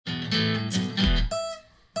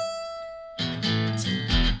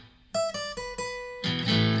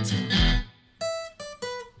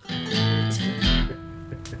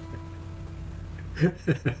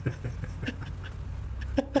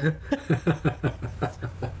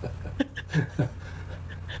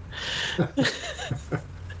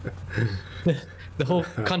The whole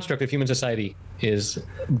construct of human society is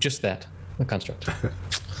just that, a construct.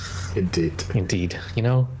 Indeed. Indeed. You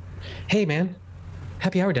know, hey, man.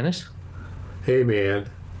 Happy hour, Dennis. Hey, man.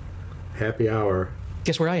 Happy hour.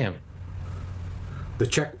 Guess where I am? The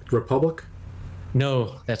Czech Republic?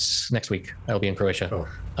 No, that's next week. I'll be in Croatia. Oh,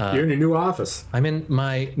 you're in your new office. I'm in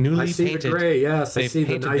my newly I see painted. the gray, yes. I see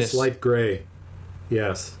the painted nice this. light gray.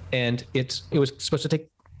 Yes. And it was supposed to take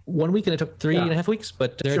 1 week, and it took 3.5 weeks,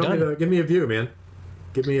 but they're Show done. me give me a view, man.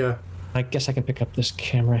 Give me a... I guess I can pick up this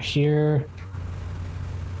camera here.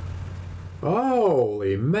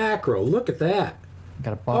 Holy mackerel, look at that.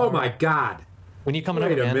 Got a bar. Oh, my God. When you coming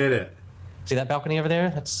Wait over, a man? minute. See that balcony over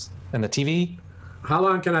there? And the TV? How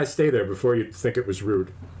long can I stay there before you think it was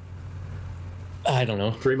rude? I don't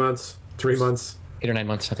know. 3 months? 3 months? 8 or 9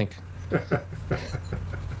 months, I think.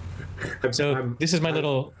 So this is my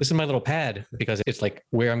little pad, because it's like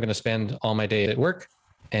where I'm going to spend all my day at work,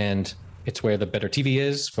 and it's where the better TV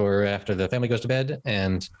is for after the family goes to bed.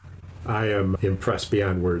 And I am impressed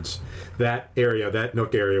beyond words. That area, that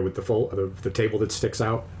nook area with the table that sticks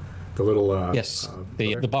out, the little yes,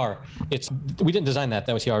 the bar. We didn't design that.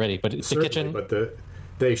 That was here already, but it's the kitchen. But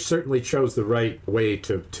they certainly chose the right way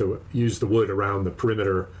to use the wood around the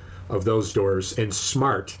perimeter of those doors, and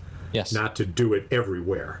smart. Yes. Not to do it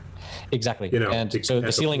everywhere. Exactly. You know, and so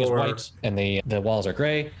the ceiling is white, and the walls are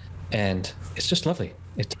gray, and it's just lovely.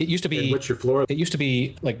 It used to be. And what's your floor? It used to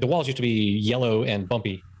be like the walls used to be yellow and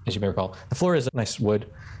bumpy, as you may recall. The floor is nice wood.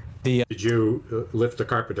 Did you lift the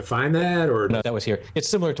carpet to find that, or no? That was here. It's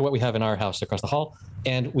similar to what we have in our house across the hall,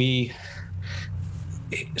 and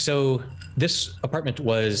so this apartment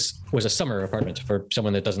was a summer apartment for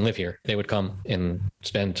someone that doesn't live here. They would come and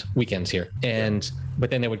spend weekends here, but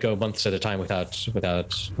then they would go months at a time without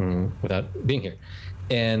being here.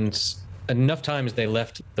 And enough times they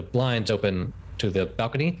left the blinds open to the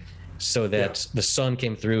balcony so that the sun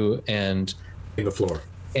came through and in the floor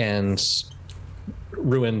and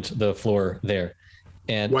ruined the floor there.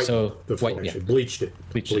 And white, so the floor, bleached it.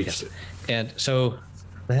 Yes. And so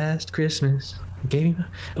last Christmas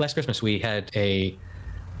we had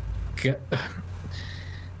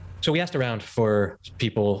so we asked around for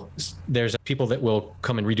people. There's people that will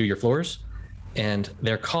come and redo your floors, and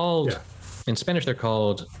they're called in Spanish, they're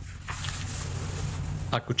called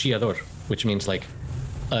acuchillador, which means like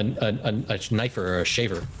a knifer or a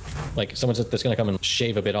shaver, like someone that's going to come and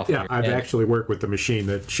shave a bit off. Yeah, I've actually worked with the machine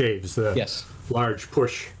that shaves the large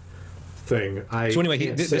push thing. So anyway,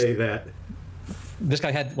 this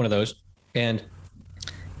guy had one of those, and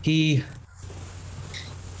it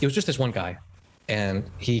was just this one guy, and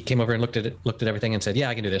he came over and looked at everything and said, "Yeah,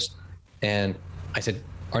 I can do this." And I said,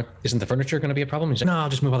 "Isn't the furniture going to be a problem?" He said, "No, I'll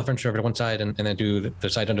just move all the furniture over to one side and then do the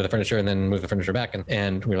side under the furniture and then move the furniture back."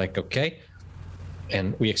 And we were like, "Okay."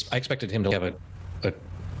 And I expected him to have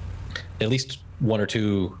at least one or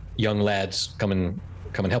two young lads come and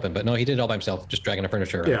help him, but no, he did it all by himself, just dragging the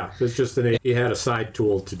furniture around. Yeah, it's just he had a side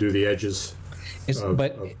tool to do the edges,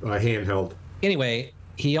 but handheld. Anyway,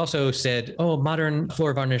 he also said, "Oh, modern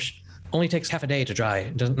floor varnish only takes half a day to dry.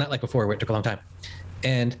 It doesn't, not like before where it took a long time."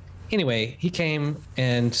 And anyway, he came,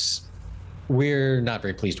 and we're not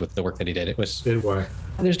very pleased with the work that he did. And why?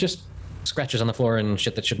 There's just scratches on the floor and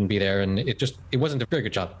shit that shouldn't be there, and it wasn't a very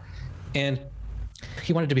good job. And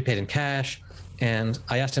he wanted to be paid in cash, and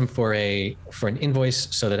I asked him for an invoice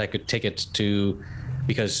so that I could take it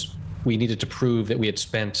because we needed to prove that we had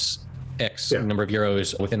spent X number of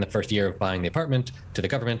euros within the first year of buying the apartment to the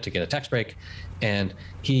government to get a tax break. And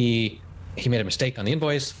he made a mistake on the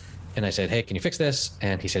invoice, and I said, "Hey, can you fix this?"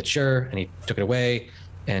 And he said, "Sure." And he took it away,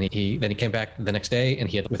 and then he came back the next day, and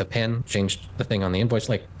he had, with a pen, changed the thing on the invoice.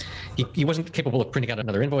 Like he wasn't capable of printing out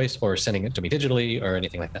another invoice or sending it to me digitally or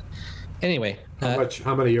anything like that. Anyway,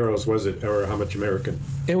 how many euros was it, or how much American?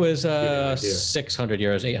 It was 600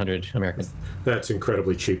 euros, 800 American. That's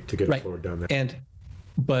incredibly cheap to get a floor done there.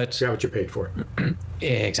 But got what you paid for.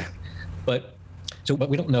 Exactly. But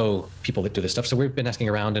we don't know people that do this stuff. So we've been asking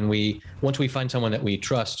around, and once we find someone that we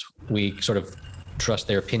trust, we sort of trust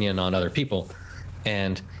their opinion on other people.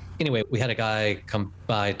 And anyway, we had a guy come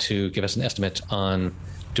by to give us an estimate on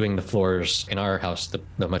doing the floors in our house,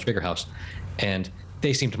 the much bigger house. And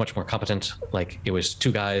they seemed much more competent. Like, it was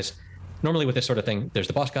two guys. Normally with this sort of thing, there's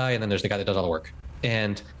the boss guy and then there's the guy that does all the work.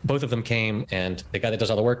 And both of them came, and the guy that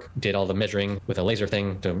does all the work did all the measuring with a laser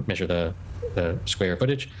thing to measure the square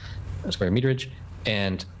footage, square meterage.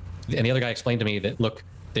 And the other guy explained to me that, look,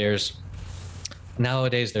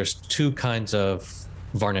 nowadays there's two kinds of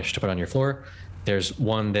varnish to put on your floor. There's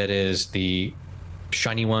one that is the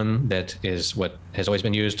shiny one that is what has always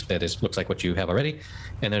been used, that is looks like what you have already,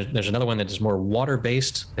 and there's another one that is more water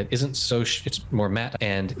based, that isn't so it's more matte,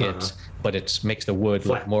 and it makes the wood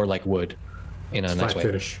flat. look more like wood in a nice way.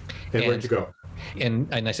 Finish. And where'd you go? And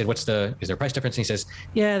I said, is there a price difference? And he says,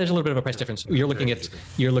 yeah, there's a little bit of a price difference. You're looking at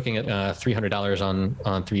 $300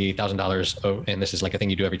 on $3,000, and this is like a thing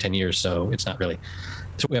you do every 10 years, so it's not really.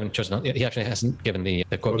 So we haven't chosen. He actually hasn't given the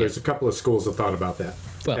quote. Well, there's a couple of schools of thought about that.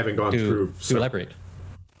 Well, having gone through. To elaborate.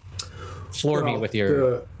 Floor me with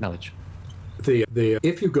your knowledge.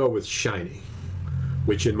 If you go with shiny,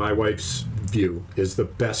 which in my wife's view is the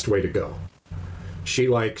best way to go. She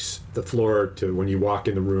likes the floor to, when you walk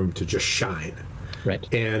in the room, to just shine. Right.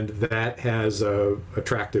 And that has a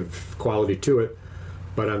attractive quality to it,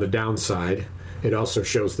 but on the downside, it also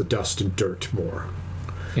shows the dust and dirt more.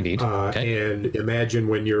 Indeed. Okay. And imagine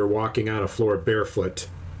when you're walking on a floor barefoot,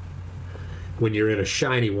 when you're in a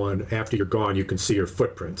shiny one, after you're gone, you can see your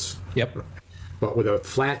footprints. Yep. But with a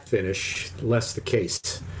flat finish, less the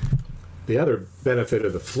case. The other benefit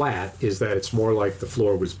of the flat is that it's more like the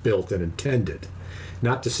floor was built and intended.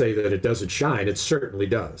 Not to say that it doesn't shine, it certainly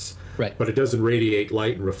does. Right. But it doesn't radiate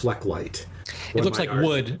light and reflect light. It looks like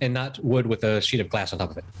wood and not wood with a sheet of glass on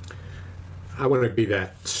top of it. I wouldn't be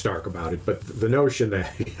that stark about it, but the notion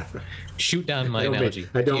that... Shoot down my analogy.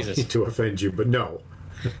 I don't mean to offend you, but no.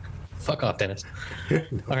 Fuck off, Dennis. No.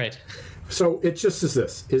 All right. So it just is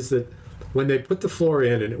this, is that when they put the floor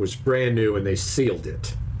in and it was brand new and they sealed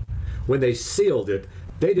it, when they sealed it,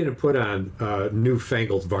 they didn't put on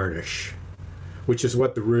newfangled varnish, which is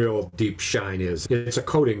what the real deep shine is. It's a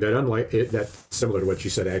coating that, unlike it, that's similar to what you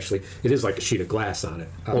said, actually. It is like a sheet of glass on it.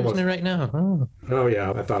 Almost. Isn't it right now? Oh,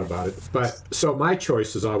 yeah, I thought about it. But so my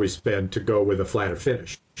choice has always been to go with a flatter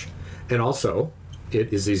finish. And also,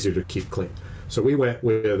 it is easier to keep clean. So we went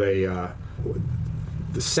with the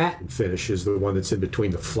satin finish is the one that's in between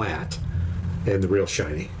the flat and the real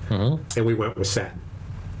shiny. Mm-hmm. And we went with satin.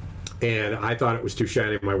 And I thought it was too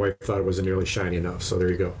shiny. My wife thought it wasn't nearly shiny enough. So there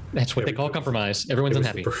you go. That's what they call compromise. Everyone's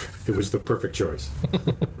unhappy. It was the perfect choice.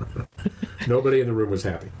 Nobody in the room was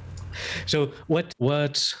happy. So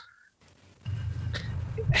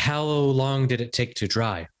how long did it take to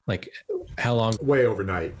dry? Like how long? Way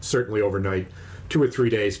overnight. Certainly overnight. 2 or 3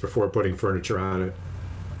 days before putting furniture on it.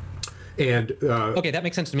 And okay, that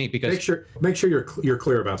makes sense to me because make sure you're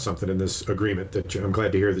clear about something in this agreement. That I'm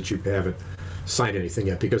glad to hear that you haven't signed anything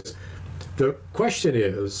yet, because the question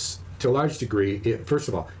is, to a large degree, first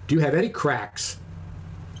of all, do you have any cracks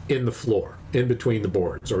in the floor, in between the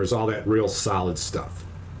boards, or is all that real solid stuff?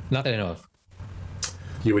 Not that I know of.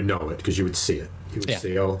 You would know it because you would see it. You would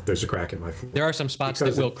see, oh, there's a crack in my floor. There are some spots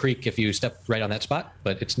that will creak if you step right on that spot,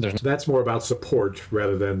 but that's more about support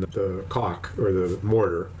rather than the caulk or the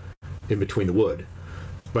mortar in between the wood.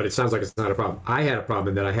 But it sounds like it's not a problem. I had a problem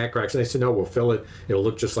in that I had cracks, and they said, no, we'll fill it. It'll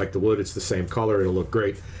look just like the wood. It's the same color. It'll look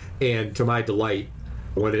great. And to my delight,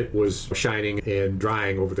 when it was shining and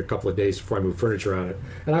drying over the couple of days before I moved furniture on it,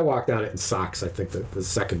 and I walked on it in socks, I think, the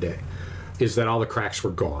second day, is that all the cracks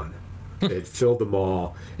were gone. It filled them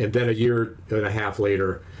all. And then a year and a half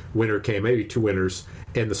later, winter came, maybe 2 winters,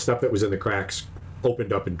 and the stuff that was in the cracks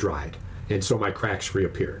opened up and dried. And so my cracks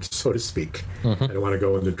reappeared, so to speak. Mm-hmm. I don't want to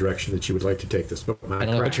go in the direction that you would like to take this, but my I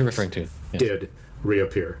don't know what you're referring to. Yes. Did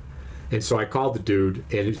reappear. And so I called the dude,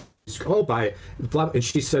 and he's by blah, and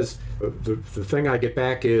she says, the thing I get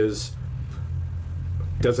back is,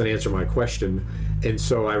 doesn't answer my question. And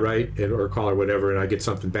so I write or call or whatever, and I get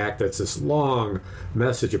something back that's this long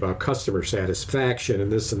message about customer satisfaction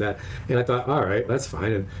and this and that. And I thought, all right, that's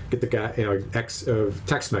fine. And get the guy, text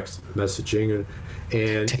messaging,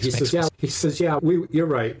 and he says, yeah, you're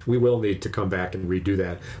right. We will need to come back and redo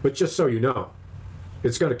that. But just so you know,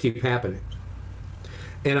 it's going to keep happening.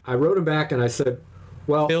 And I wrote him back and I said,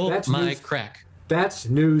 well, that's my news. Crack. That's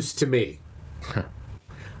news to me.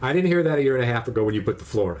 I didn't hear that a year and a half ago when you put the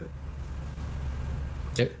floor in.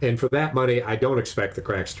 Yep. And for that money, I don't expect the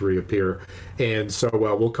cracks to reappear. And so,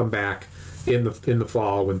 we'll come back in the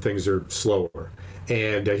fall when things are slower.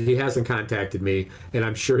 And he hasn't contacted me, and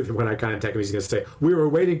I'm sure that when I contact him, he's going to say, we were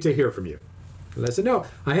waiting to hear from you. And I said, no,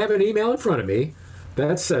 I have an email in front of me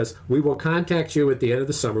that says, we will contact you at the end of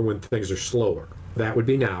the summer when things are slower. That would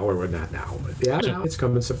be now, or not now. But yeah, now it's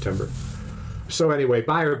coming September. So anyway,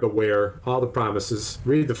 buyer beware, all the promises,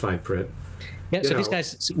 read the fine print. Yeah, so these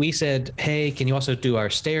guys, we said, hey, can you also do our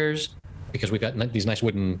stairs? Because we've got these nice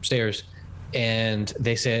wooden stairs. And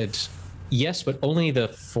they said, yes, but only the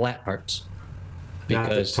flat parts. Not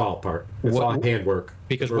the tall part. It's all handwork.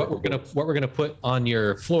 Because what we're gonna put on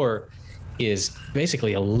your floor is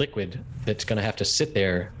basically a liquid that's gonna have to sit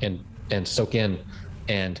there and and soak in,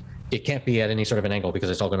 and it can't be at any sort of an angle because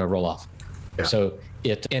it's all going to roll off. Yeah. So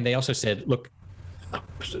and they also said, look,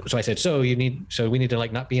 so I said, so we need to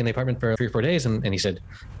like not be in the apartment for 3 or 4 days. And he said,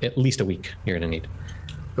 at least a week you're going to need.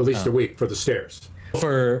 At least a week for the stairs.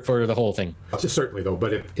 For the whole thing. Certainly, though.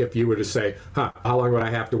 But if you were to say, how long would I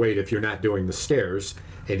have to wait if you're not doing the stairs?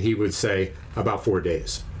 And he would say, about 4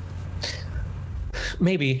 days.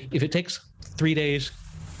 Maybe if it takes 3 days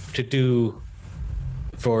to do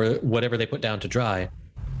for whatever they put down to dry,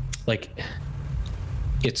 like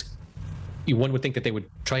one would think that they would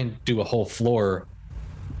try and do a whole floor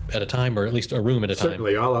at a time, or at least a room at a time.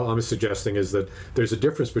 Certainly, all I'm suggesting is that there's a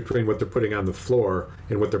difference between what they're putting on the floor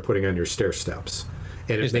and what they're putting on your stair steps.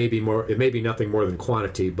 And it may be nothing more than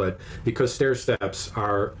quantity, but because stair steps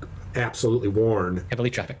are absolutely worn, heavily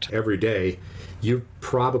trafficked every day, you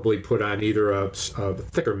probably put on either a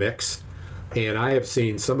thicker mix, and I have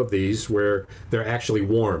seen some of these where they're actually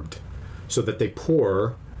warmed, so that they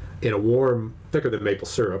pour in a warm, thicker than maple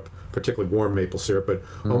syrup, particularly warm maple syrup, but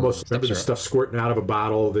almost remember the stuff squirting out of a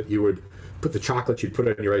bottle that you would put the chocolate you'd put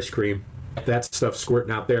on your ice cream, that stuff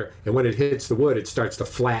squirting out there, and when it hits the wood, it starts to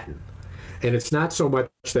flatten. And it's not so much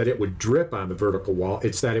that it would drip on the vertical wall,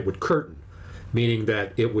 it's that it would curtain, meaning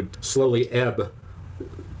that it would slowly ebb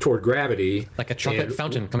toward gravity. Like a chocolate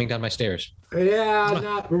fountain coming down my stairs.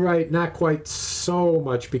 Yeah, not quite so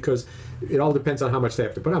much, because it all depends on how much they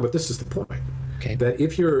have to put on, but this is the point. Okay. That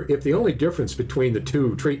if the only difference between the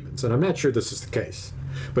two treatments, and I'm not sure this is the case,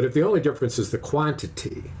 but if the only difference is the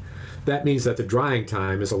quantity, that means that the drying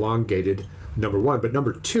time is elongated, number one. But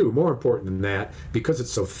number two, more important than that, because it's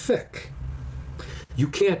so thick, you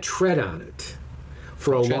can't tread on it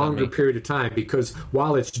for a longer period of time, because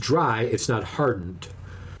while it's dry, it's not hardened.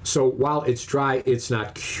 So while it's dry, it's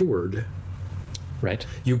not cured. Right.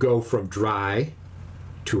 You go from dry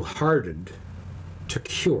to hardened to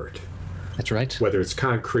cured. That's right. Whether it's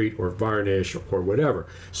concrete or varnish or whatever.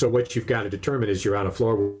 So what you've got to determine is you're on a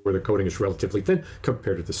floor where the coating is relatively thin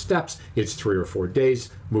compared to the steps. It's 3 or 4 days.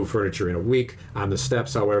 Move furniture in a week. On the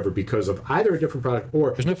steps, however, because of either a different product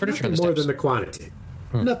or there's no furniture on the more steps. Than the quantity.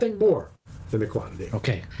 Nothing more than the quantity.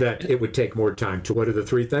 Okay. That it would take more time. To what are the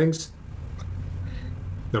 3 things?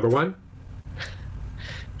 Number 1?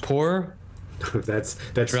 Pour. that's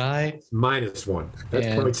dry. -1. That's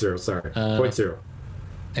and, 0.0. Sorry. 0.0.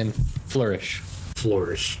 And flourish.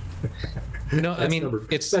 Flourish. No, I mean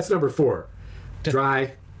that's number 4.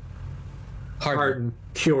 Dry, harden,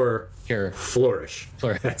 cure, flourish.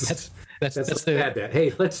 That's the.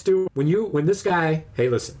 Hey, let's do when this guy. Hey,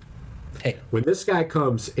 listen. Hey. When this guy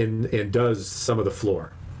comes in and does some of the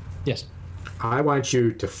floor. Yes. I want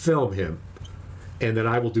you to film him, and then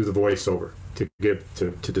I will do the voiceover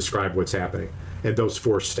to describe what's happening and those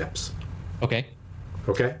 4 steps. Okay.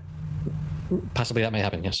 Okay. Possibly that might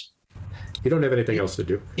happen. Yes. You don't have anything else to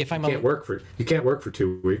do. If I'm you can't work for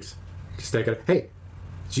 2 weeks. Just take it. Hey,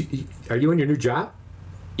 are you in your new job?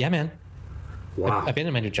 Yeah, man. Wow. I've been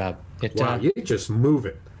in my new job. Wow, you're just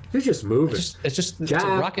moving. You're just moving. It's just job, it's a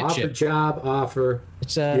rocket offer, ship. Job offer.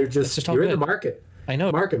 You're in the market. I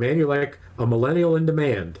know. Market, man. You're like a millennial in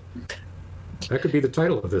demand. That could be the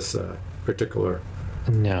title of this particular.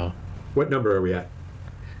 No. What number are we at?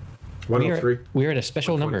 103. We're at a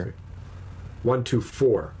special number.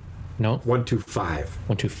 124. No. 125.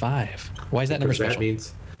 125. Why is that number special? That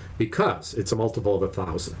means because it's a multiple of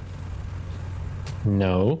 1,000.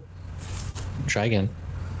 No. Try again.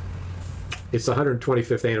 It's the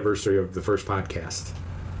 125th anniversary of the first podcast.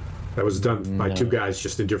 That was done by 2 guys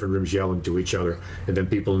just in different rooms yelling to each other, and then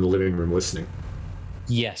people in the living room listening.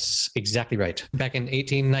 Yes, exactly right. Back in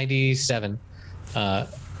 1897,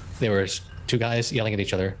 there was 2 guys yelling at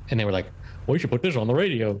each other, and they were like, "We should put this on the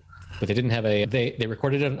radio," but they didn't have they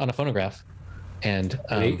recorded it on a phonograph, and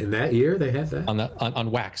in that year they had that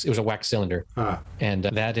on wax. It was a wax cylinder, and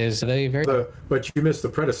that is the very. But you missed the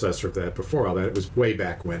predecessor of that. Before all that, it was way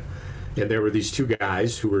back when. And there were these 2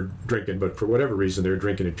 guys who were drinking, but for whatever reason, they were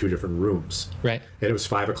drinking in 2 different rooms. Right. And it was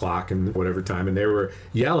 5 o'clock and whatever time, and they were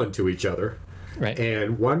yelling to each other. Right.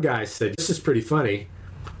 And one guy said, "This is pretty funny.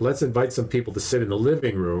 Let's invite some people to sit in the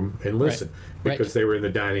living room and listen," because they were in the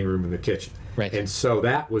dining room and the kitchen. Right. And so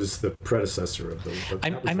that was the predecessor of the.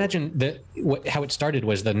 I imagine that how it started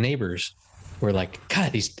was the neighbors were like,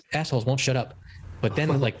 "God, these assholes won't shut up," but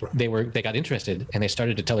then they got interested and they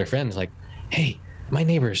started to tell their friends like, "Hey, my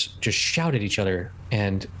neighbors just shout at each other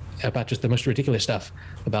and about just the most ridiculous stuff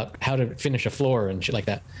about how to finish a floor and shit like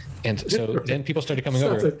that." And so then people started coming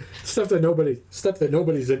over. Stuff that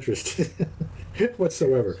nobody's interested in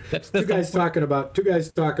whatsoever. That's two guys talking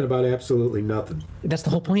about absolutely nothing. That's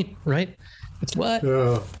the whole point, right? It's what?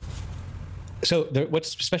 So what's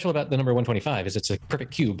special about the number 125 is it's a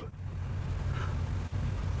perfect cube.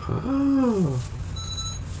 Oh.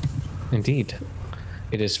 Indeed.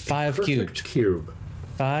 It is 5 Perfect cubed. cube.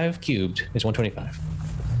 5 cubed is 125.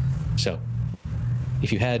 So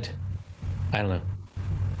if you had, I don't know,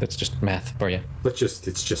 that's just math for you. It's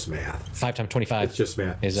just math. 5 times 25. It's just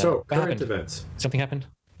math. Is, So what current happened? events. Something happened?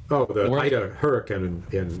 Oh, the world- Ida hurricane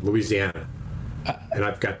in Louisiana. And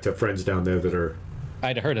I've got friends down there that are,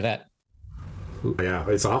 I'd heard of that. yeah,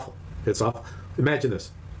 it's awful. It's awful. Imagine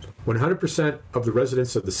this. 100% of the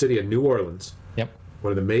residents of the city of New Orleans, Yep.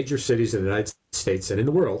 one of the major cities in the United States and in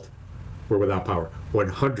the world, were without power.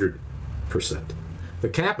 100%. The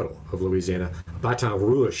capital of Louisiana, Baton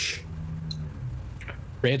Rouge,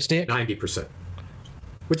 Red stick? 90%.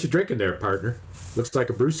 What you drinking there, partner? Looks like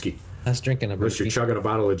a brewski. I was drinking a Unless you're brewski. chugging a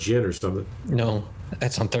bottle of gin or something. No,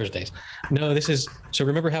 that's on Thursdays. No, this is, so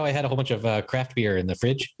remember how I had a whole bunch of craft beer in the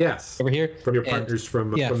fridge Yes. over here? From your And- partners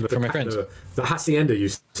from yeah, from from my friends. the hacienda you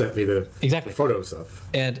sent me the Exactly. photos of.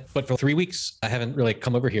 But for 3 weeks, I haven't really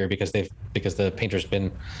come over here because the painter's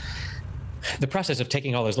been, the process of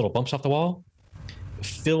taking all those little bumps off the wall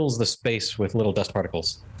fills the space with little dust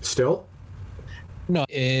particles. Still? No,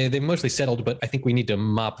 they mostly settled, but I think we need to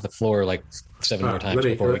mop the floor like 7 more times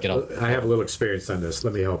before we get all. I have a little experience on this.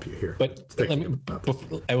 Let me help you here. But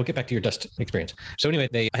I will get back to your dust experience. So anyway,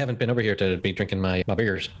 I haven't been over here to be drinking my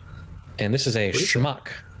beers, and this is a schmuck.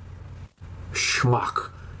 Schmuck.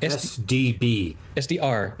 SDB.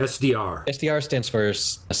 SDR. SDR. SDR stands for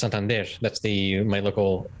Santander. That's my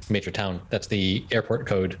local major town. That's the airport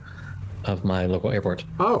code of my local airport.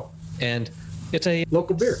 Oh, And it's a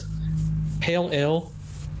local beer. pale ale,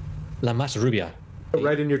 La Mas Rubia,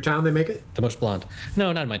 Right in your town they make it? the most blonde.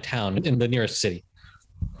 No, not in my town, in the nearest city.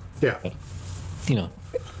 Yeah. You know,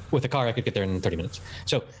 with a car, I could get there in 30 minutes.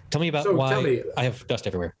 So tell me about why tell me- I have dust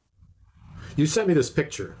everywhere. You sent me this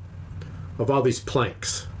picture of all these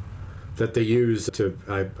planks that they use to,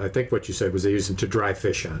 I think what you said was they use them to dry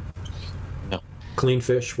fish on. No. Clean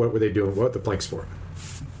fish? What were they doing? What are the planks for?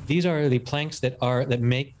 These are the planks that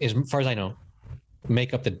make, as far as I know,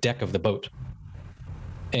 make up the deck of the boat.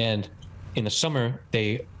 And in the summer,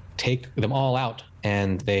 they take them all out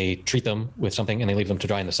and they treat them with something and they leave them to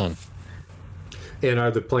dry in the sun. And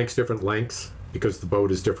are the planks different lengths? Because the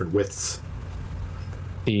boat is different widths.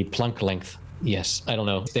 The plunk length, yes. I don't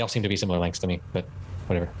know. They all seem to be similar lengths to me, but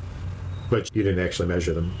whatever. But you didn't actually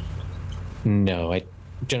measure them. No, I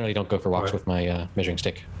generally don't go for walks Right. with my measuring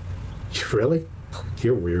stick. Really?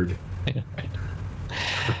 You're weird. I know,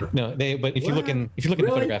 right? No, but if you look in the Really?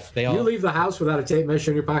 photograph, they all. You leave the house without a tape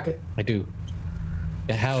measure in your pocket? I do.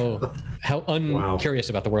 Yeah, how uncurious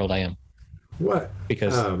about the world I am. What?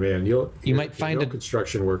 Because oh man, you might find no a-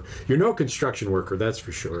 construction work. You're no construction worker, that's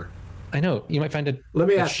for sure. I know you might find Let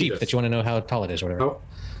me a ask you sheep this. that you want to know how tall it is or whatever.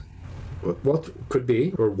 Oh, what could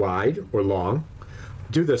be, or wide, or long?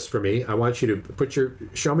 Do this for me. I want you to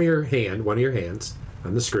show me your hand, one of your hands,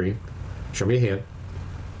 on the screen. Show me a hand.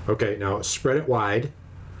 Okay, now spread it wide.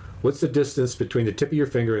 What's the distance between the tip of your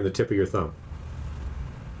finger and the tip of your thumb?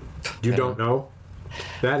 You don't know?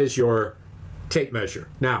 That is your tape measure.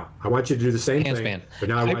 Now, I want you to do the same Hand thing, span. but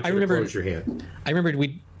now I want you remember- to close your hand. I remembered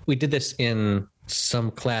we did this in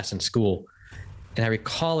some class in school, and I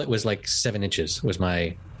recall it was like 7 inches was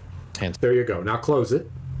my hand. There you go. Now close it.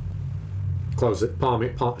 Close it. Palm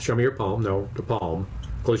it. Show me your palm. No, the palm.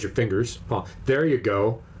 Close your fingers. Palm. There you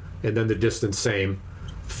go. And then the distance same.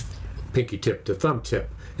 Pinky tip to thumb tip.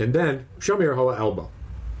 And then show me your whole elbow.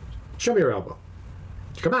 Show me your elbow.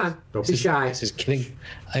 Come on. Don't be shy. This is getting.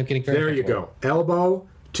 I'm getting very. There you comfortable. go. Elbow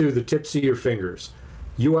to the tips of your fingers.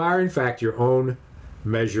 You are, in fact, your own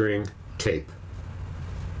measuring tape.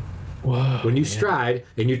 Whoa. When you stride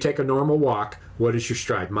and you take a normal walk, what is your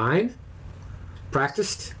stride? Mine,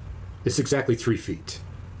 practiced, is exactly 3 feet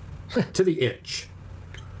to the inch.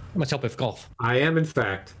 I must help with golf. I am, in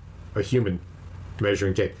fact, a human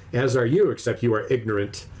measuring tape, as are you, except you are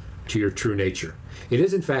ignorant to your true nature. It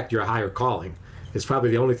is, in fact, your higher calling. It's probably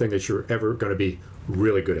the only thing that you're ever going to be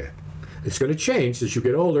really good at. It's going to change as you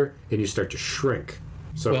get older and you start to shrink.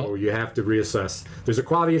 So Well- you have to reassess. There's a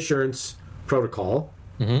quality assurance protocol,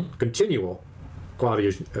 continual quality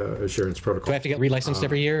assurance Do I protocol. have to get relicensed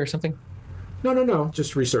every year or something? No,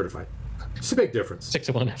 just recertified. It's a big difference. 6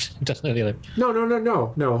 of one, half dozen of the other.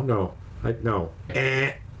 No. No.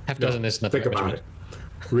 Half dozen is not the Think right about measurement.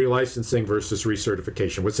 it. Relicensing versus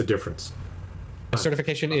recertification. What's the difference?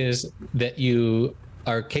 Certification is that you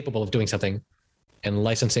are capable of doing something, and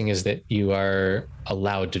licensing is that you are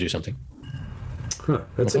allowed to do something. Huh,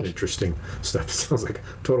 that's an interesting stuff. It sounds like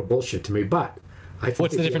total bullshit to me, but I think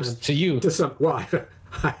What's the it's difference on to you, to some. Well,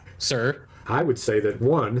 sir? I would say that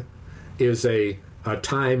one is a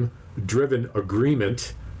time-driven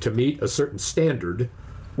agreement to meet a certain standard.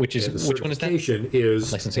 Which is, which one is that? Certification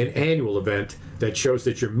is Licensing. an annual event that shows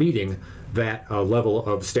that you're meeting that level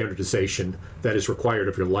of standardization that is required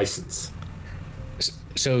of your license.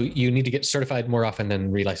 So you need to get certified more often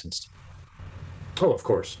than relicensed. Oh, of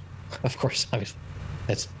course. Of course, obviously.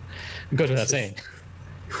 That goes without saying.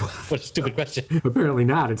 What a stupid question. Apparently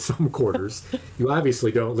not in some quarters. You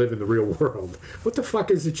obviously don't live in the real world. What the fuck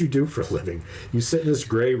is it you do for a living? You sit in this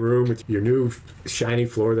gray room with your new shiny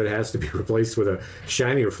floor that has to be replaced with a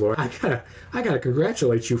shinier floor. I gotta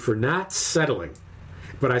congratulate you for not settling.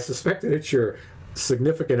 But I suspect that it's your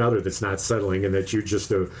significant other that's not settling, and that you're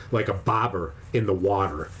just like a bobber in the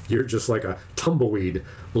water. You're just like a tumbleweed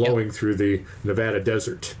blowing through the Nevada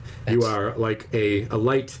desert. You are like a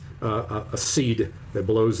light a seed that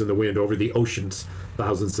blows in the wind over the oceans,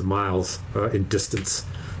 thousands of miles in distance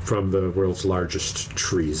from the world's largest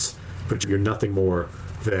trees. But you're nothing more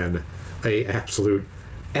than a absolute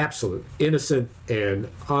innocent and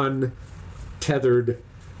untethered,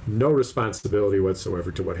 no responsibility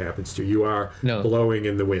whatsoever to what happens to you. You are blowing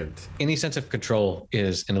in the wind. Any sense of control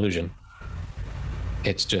is an illusion.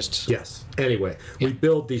 It's just... Yes. Anyway, we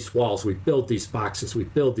build these walls, we build these boxes, we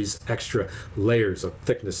build these extra layers of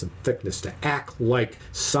thickness to act like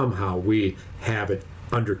somehow we have it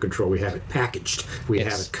under control. We have it packaged. We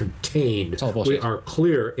have it contained. We are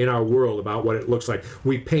clear in our world about what it looks like.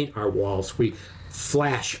 We paint our walls. We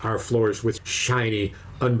flash our floors with shiny,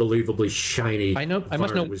 unbelievably shiny... I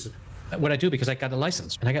must know what I do because I got a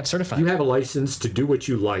license and I got certified. You have a license to do what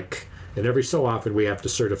you like. And every so often we have to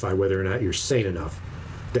certify whether or not you're sane enough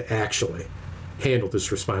to actually handle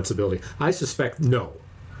this responsibility. I suspect no.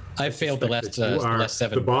 I've failed the last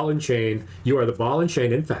 7. The ball and chain. You are the ball and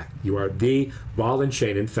chain. In fact, you are the ball and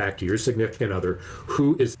chain. In fact, to your significant other,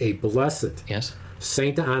 who is a blessed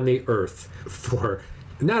saint on the earth for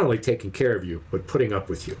not only taking care of you, but putting up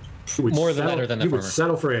with you. More the latter than the former. You would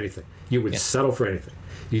settle for anything. You would settle for anything.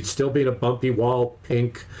 You'd still be in a bumpy wall,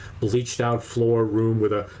 pink, bleached out floor room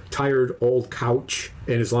with a tired old couch.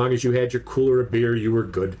 And as long as you had your cooler of beer, you were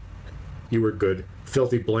good. You were good.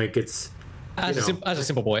 Filthy blankets. As a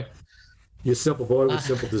simple boy. You're a simple boy with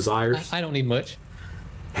simple desires. I don't need much.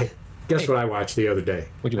 Hey, guess what I watched the other day?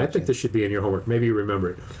 I think this should be in your homework. Maybe you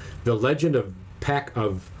remember it. The Legend of Bagger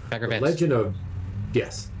Vance. Legend of...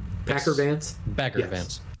 Yes. Packer Vance? Bagger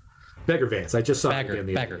Vance. Bagger Vance. I just saw it again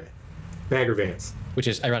the other day. Bagger Vance. Which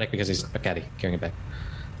is ironic because he's a caddy carrying it back.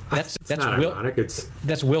 That's not ironic.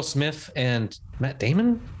 That's Will Smith and Matt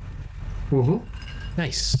Damon. Mm-hmm.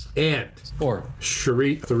 Nice. And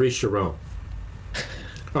Charlize Theron.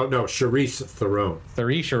 Oh no, Charlize Theron.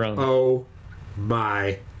 Charlize Theron. Oh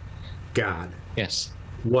my God. Yes.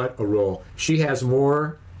 What a role. She has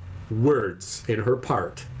more words in her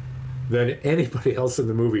part than anybody else in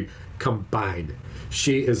the movie combined.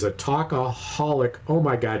 She is a talkaholic. Oh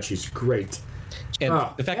my God, she's great. And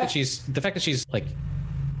the fact that she's like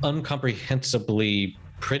incomprehensibly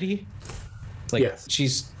pretty, like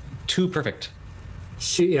she's too perfect.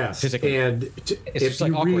 Physically. And it's just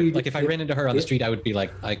like awkward. Like if I ran into her on the street, I would be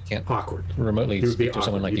like, I can't awkward remotely speak to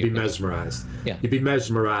someone like you. You'd be mesmerized. Yeah, you'd be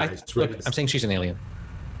mesmerized. Look, I'm saying she's an alien.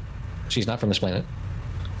 She's not from this planet.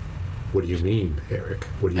 What do you mean, Eric?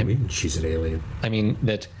 What do you mean she's an alien? I mean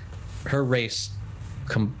that her race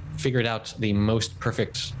figured out the most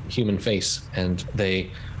perfect human face, and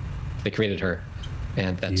they created her,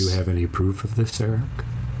 and that's... Do you have any proof of this, Eric?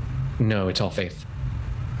 No, it's all faith.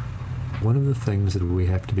 One of the things that we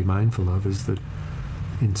have to be mindful of is that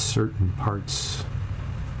in certain parts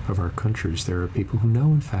of our countries there are people who know,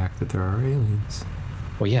 in fact, that there are aliens.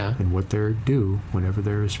 Well, yeah. And what they do whenever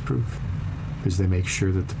there is proof is they make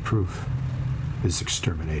sure that the proof is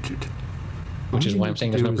exterminated. Which is why I'm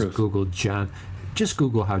saying there's no proof. Just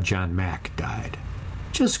Google how John Mack died.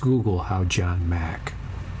 Just Google how John Mack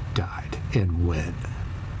died and when.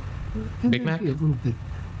 Big Mac? A little bit.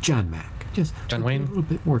 John Mack. Just John Wayne? A little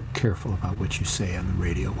bit more careful about what you say on the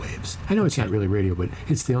radio waves. I know it's not really radio, but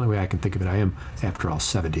it's the only way I can think of it. I am, after all,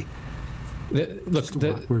 70.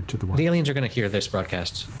 Word to the one. The aliens are going to hear this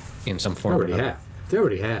broadcast in some form. They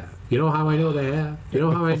already have. You know how I know they have? You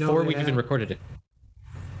know how I know before we even recorded it.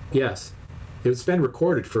 Yes. It's been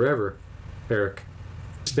recorded forever, Eric.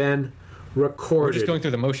 It's been recorded. We're just going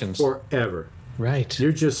through the motions. Forever. Right.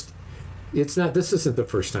 This isn't the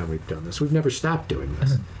first time we've done this. We've never stopped doing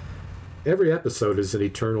this. Every episode is an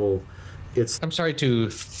eternal... I'm sorry to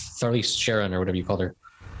Charlize Sharon, or whatever you called her.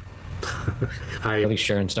 Charlize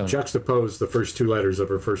Sharon Stone. Juxtaposed the first two letters of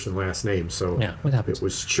her first and last name, so yeah, what happens? It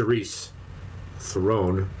was Charlize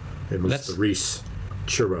Theron. It was Therese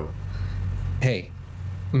Chiro. hey,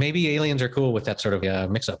 maybe aliens are cool with that sort of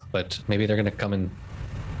mix-up, but maybe they're going to come and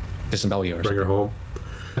disembowel you or Bring her something. home.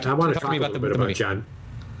 I want to talk to me a about little the bit about movie. John.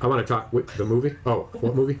 I want to talk with the movie. Oh,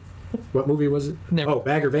 what movie? What movie was it? Never. Oh,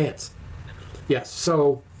 Bagger Vance. Yes.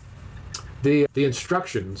 So the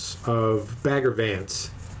instructions of Bagger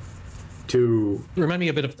Vance to Remind me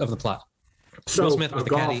a bit of the plot. so Will Smith a with the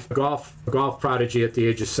golf, caddy. golf prodigy at the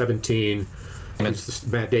age of 17. Amen. It's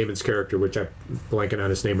Matt Damon's character, which I'm blanking on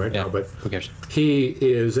his name right Yeah, now, but who cares? he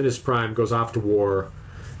is in his prime, goes off to war.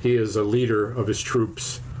 He is a leader of his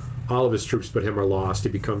troops. All of his troops but him are lost. He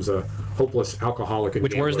becomes a hopeless alcoholic and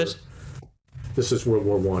Which war is gambler. this? This is World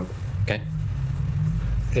War One, Okay.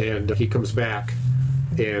 and he comes back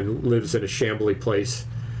and lives in a shambly place,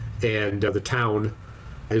 and the town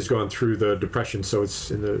has gone through the Depression, so it's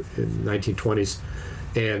in the 1920s,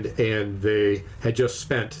 and they had just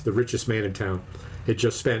spent, the richest man in town had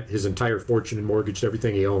just spent his entire fortune and mortgaged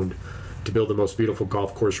everything he owned to build the most beautiful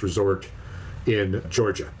golf course resort in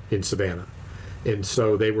Georgia, in Savannah. And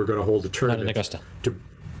so they were going to hold a tournament. Augusta.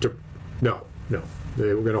 No.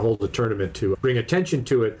 They were going to hold a tournament to bring attention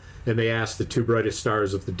to it, and they asked the two brightest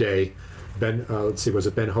stars of the day, let's see, was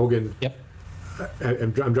it Ben Hogan? Yep.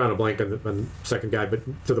 I'm drawing a blank on the second guy, but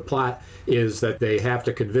to the plot is that they have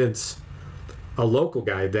to convince a local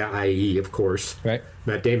guy, that i.e., of course, Right.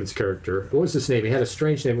 Matt Damon's character. What was his name? He had a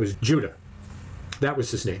strange name. It was Judah. That was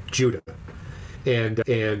his name, Judah. And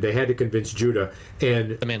they had to convince Judah.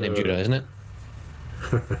 And The man named Judah, isn't it?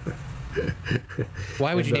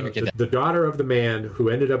 Why would you name your kid that? the daughter of the man who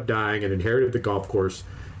ended up dying and inherited the golf course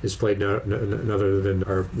is played none other than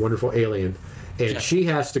our wonderful alien, and she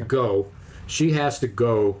has to go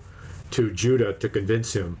to Judah to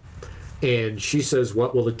convince him, and she says,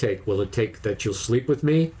 what will it take? Will it take that you'll sleep with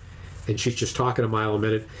me? And she's just talking a mile a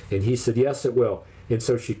minute, and he said, yes, it will. And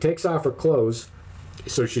so she takes off her clothes,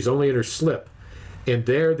 so she's only in her slip, and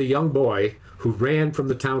there the young boy who ran from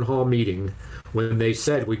the town hall meeting when they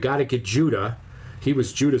said, we got to get Judah. He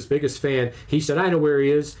was Judah's biggest fan. He said, I know where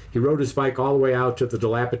he is. He rode his bike all the way out to the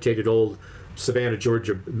dilapidated old Savannah,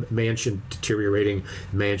 Georgia mansion, deteriorating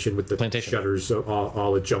mansion with the Plantation. shutters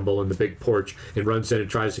all a jumble and the big porch, and runs in and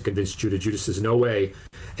tries to convince Judah. Judah says, no way.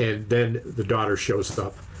 And then the daughter shows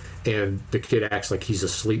up, and the kid acts like he's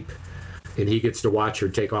asleep, and he gets to watch her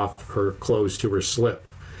take off her clothes to her slip.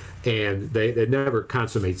 And it never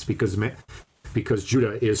consummates because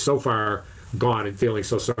Judah is so far gone and feeling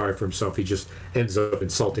so sorry for himself, he just ends up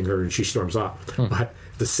insulting her and she storms off. But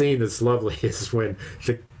the scene that's lovely is when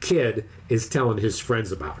the kid is telling his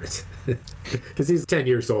friends about it because he's 10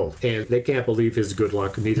 years old and they can't believe his good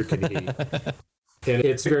luck, neither can he. And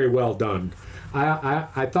it's very well done.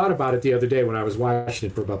 I thought about it the other day when I was watching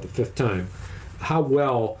it for about the fifth time, how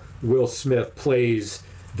well Will Smith plays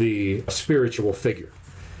the spiritual figure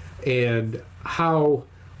and how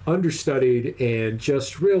understudied and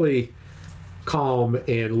just really calm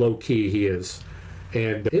and low-key he is.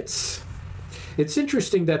 And it's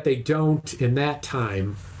interesting that they don't in that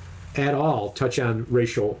time at all touch on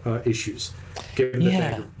racial issues, given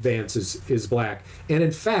that Vance is black. And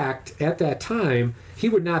in fact, at that time, he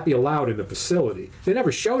would not be allowed in the facility. They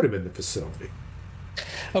never showed him in the facility.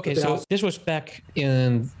 Okay, so this was back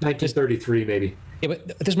in 1933, maybe. Yeah,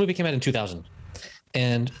 but this movie came out in 2000.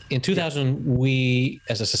 And in 2000, we,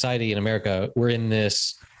 as a society in America, were in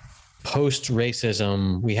this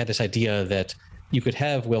post-racism. We had this idea that you could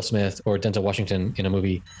have Will Smith or Denzel Washington in a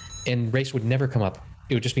movie, and race would never come up.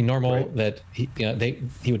 It would just be normal that he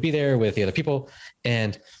would be there with the other people.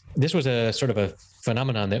 And this was a sort of a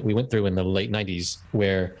phenomenon that we went through in the late 90s,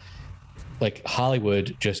 where like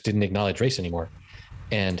Hollywood just didn't acknowledge race anymore.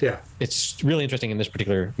 And it's really interesting in this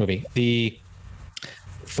particular movie.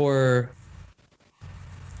 For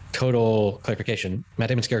total clarification, Matt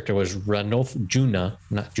Damon's character was Ranulph Juna,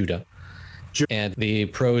 not Judah. And the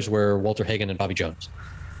pros were Walter Hagen and Bobby Jones.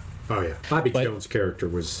 Oh, yeah. Bobby Jones' character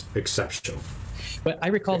was exceptional. But I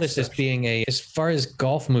recall this as being as far as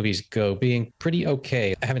golf movies go, being pretty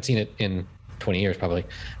okay. I haven't seen it in 20 years probably,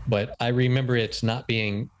 but I remember it not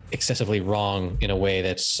being excessively wrong in a way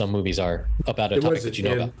that some movies are about a topic that you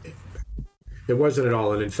know about. It wasn't at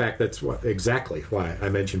all, and in fact, that's exactly why I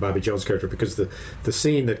mentioned Bobby Jones' character, because the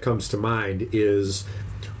scene that comes to mind is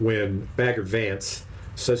when Bagger Vance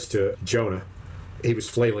says to Jonah, he was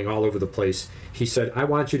flailing all over the place, he said, I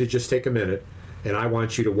want you to just take a minute, and I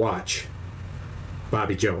want you to watch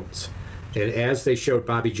Bobby Jones. And as they showed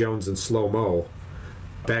Bobby Jones in slow-mo,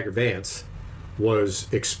 Bagger Vance was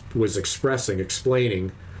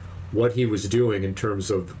explaining what he was doing in terms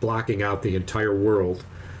of blocking out the entire world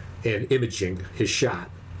and imaging his shot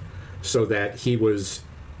so that he was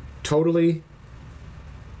totally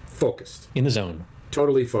focused. In the zone.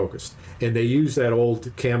 Totally focused. And they use that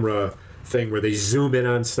old camera thing where they zoom in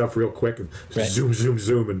on stuff real quick and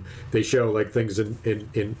zoom, and they show like things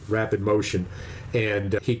in rapid motion.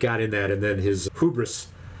 And he got in that, and then his hubris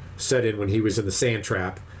set in when he was in the sand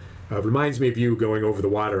trap. Reminds me of you going over the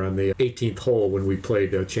water on the 18th hole when we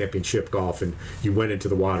played championship golf, and you went into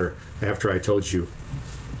the water after I told you,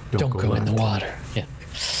 don't go in the water. Yeah.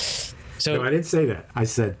 So no, I didn't say that. I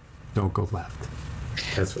said, don't go left.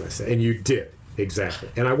 That's what I said. And you did. Exactly.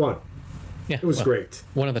 And I won. Yeah, it was great.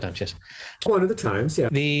 One of the times, yes. One of the times, yeah.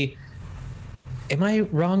 Am I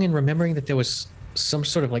wrong in remembering that there was some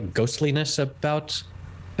sort of like ghostliness about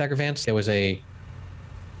Bagger Vance?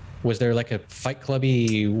 Was there like a Fight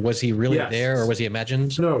Clubby? Was he really there, or was he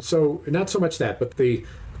imagined? No, so not so much that, but the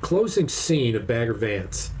closing scene of Bagger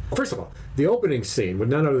Vance. First of all, the opening scene with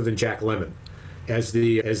none other than Jack Lemmon as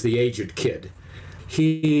the aged kid.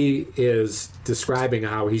 He is describing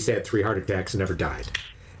how he's had 3 heart attacks and never died.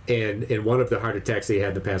 And one of the heart attacks he had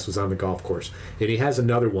in the past was on the golf course. And he has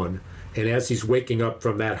another one. And as he's waking up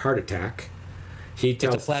from that heart attack, he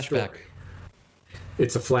tells it's a flashback.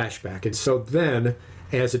 It's a flashback. And so then,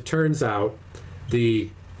 as it turns out, the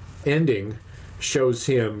ending shows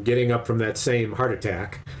him getting up from that same heart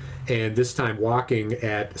attack, and this time walking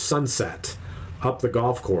at sunset up the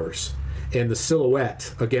golf course. And the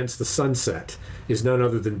silhouette against the sunset is none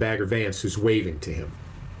other than Bagger Vance, who's waving to him.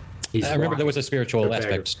 I remember there was a spiritual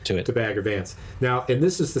aspect to it. To Bagger Vance. Now, and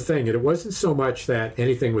this is the thing, and it wasn't so much that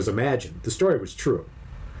anything was imagined. The story was true.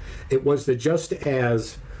 It was that just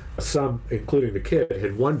as some, including the kid,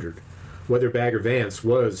 had wondered whether Bagger Vance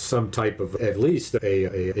was some type of, at least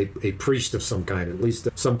a priest of some kind, at least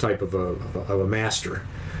some type of a master.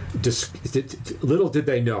 Little did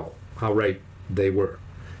they know how right they were.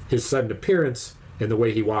 His sudden appearance and the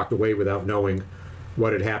way he walked away without knowing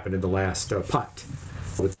what had happened in the last putt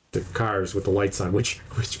with the cars with the lights on, which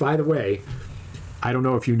by the way, I don't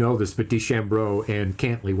know if you know this, but DeChambeau and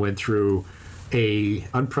Cantley went through a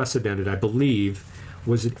unprecedented, I believe,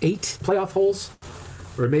 was it 8 playoff holes?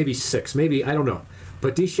 Or maybe 6, maybe, I don't know.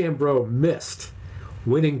 But DeChambeau missed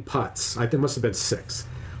winning putts. I think it must have been 6,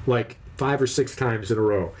 like 5 or 6 times in a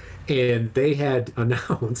row. And they had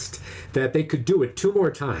announced that they could do it 2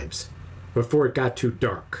 more times before it got too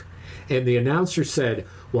dark. And the announcer said,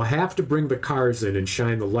 we'll have to bring the cars in and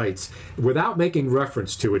shine the lights. Without making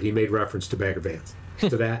reference to it, he made reference to Bagger Vance.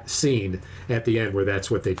 To that scene at the end where that's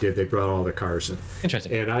what they did. They brought all the cars in.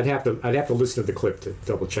 Interesting. And I'd have to listen to the clip to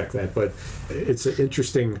double check that. But it's an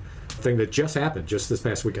interesting thing that just happened just this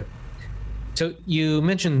past weekend. So you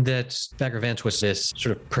mentioned that Bagger Vance was this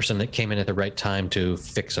sort of person that came in at the right time to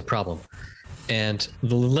fix a problem. And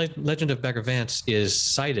the legend of Bagger Vance is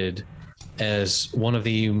cited as one of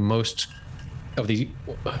the most of the,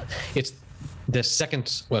 it's the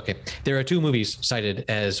second, well, okay, there are 2 movies cited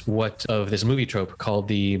as what of this movie trope called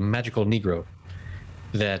the magical Negro.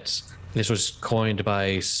 That this was coined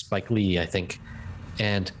by Spike Lee, I think.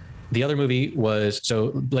 And the other movie was,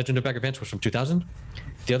 so Legend of Bagger Vance was from 2000.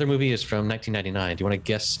 The other movie is from 1999. Do you want to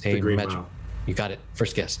guess a The Green magic? Mile. You got it.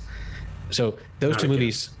 First guess. So those 2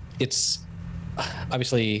 movies, it's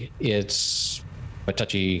obviously it's a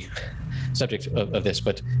touchy subject of this,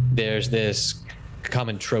 but there's this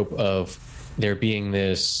common trope of there being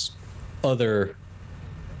this other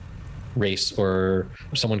race or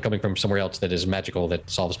someone coming from somewhere else that is magical that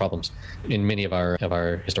solves problems in many of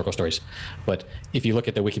our historical stories. But if you look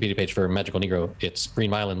at the Wikipedia page for Magical Negro, it's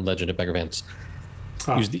Green Mile and Legend of Bagger Vance.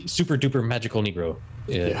 Use the super duper magical Negro,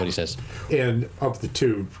 what he says. And of the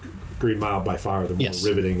 2, Green Mile by far the more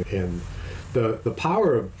riveting. And the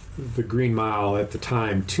power of the Green Mile at the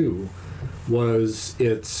time too was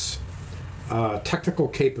its technical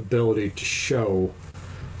capability to show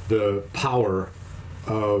the power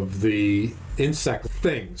of the insect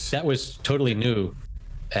things. That was totally new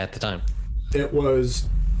at the time. It was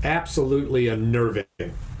absolutely unnerving.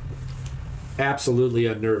 Absolutely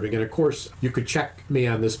unnerving. And of course, you could check me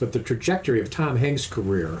on this, but the trajectory of Tom Hanks'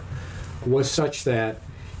 career was such that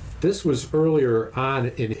this was earlier on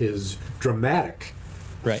in his dramatic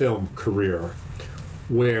film career,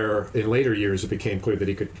 where in later years it became clear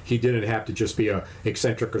that he didn't have to just be a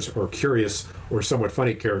eccentric or curious or somewhat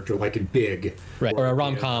funny character like in Big, or a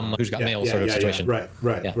rom-com who's got mail sort of situation.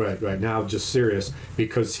 Right. Now just serious,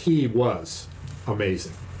 because he was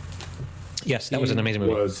amazing. Yes, that was an amazing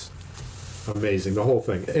movie. Was amazing, the whole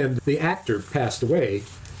thing. And the actor passed away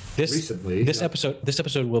recently. This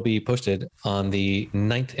episode will be posted on the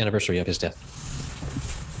 9th anniversary of his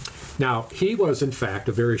death. Now, he was in fact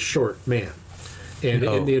a very short man. And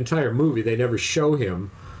in the entire movie, they never show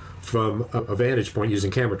him from a vantage point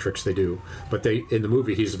using camera tricks. They do, but in the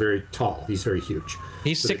movie he's very tall. He's very huge.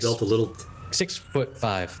 He's so six. They built a little.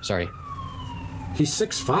 6'5". Sorry. He's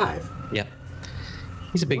 6'5". Yeah.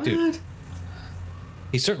 He's a big dude.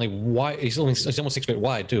 He's certainly wide. He's almost 6 feet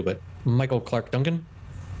wide too. But Michael Clark Duncan.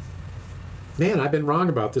 Man, I've been wrong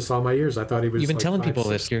about this all my years. I thought he was. You've been like telling 5'6". people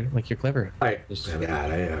this. You're clever. God,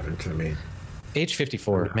 I haven't. I mean, age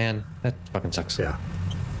 54. Man, that fucking sucks. Yeah.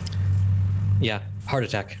 Yeah. Heart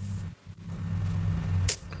attack.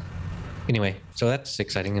 Anyway, so that's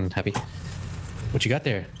exciting and happy. What you got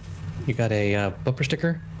there? You got a bumper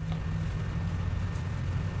sticker?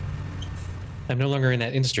 I'm no longer in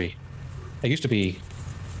that industry. I used to could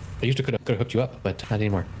have hooked you up, but not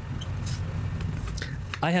anymore.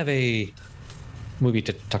 I have a movie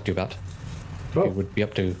to talk to you about. Oh. You would be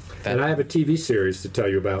up to that. And I have a TV series to tell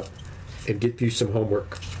you about and get you some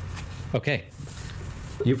homework. Okay.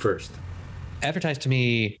 You first. Advertise to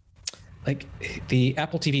me. Like, the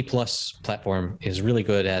Apple TV Plus platform is really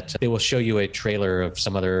good at, they will show you a trailer of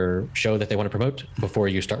some other show that they want to promote before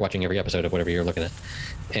you start watching every episode of whatever you're looking at.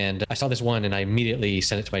 And I saw this one and I immediately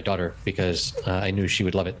sent it to my daughter because I knew she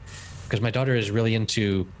would love it. Because my daughter is really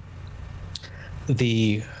into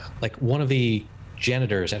one of the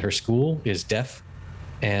janitors at her school is deaf.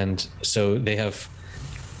 And so they have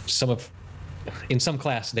in some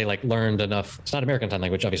class, they learned enough. It's not American Sign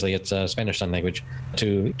Language, obviously. It's Spanish Sign Language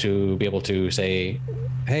to be able to say,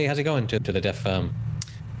 "Hey, how's it going?" to the deaf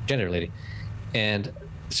janitor lady. And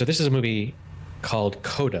so this is a movie called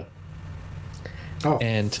Coda. Oh.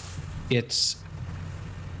 And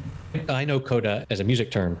I know Coda as a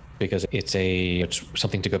music term because it's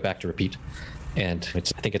something to go back to repeat, and I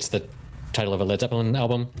think it's the title of a Led Zeppelin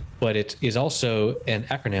album, but it is also an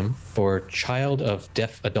acronym for Child of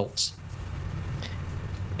Deaf Adults.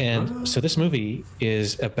 And so this movie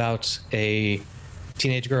is about a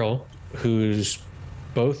teenage girl where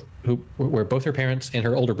both her parents and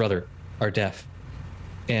her older brother are deaf,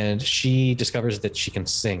 and she discovers that she can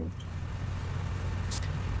sing.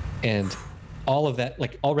 And all of that,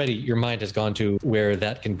 already your mind has gone to where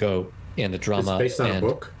that can go, and the drama. It's based on a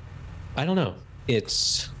book? I don't know. I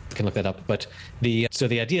can look that up, but the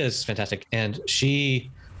idea is fantastic, and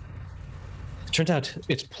turns out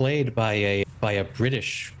it's played by a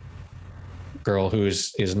British girl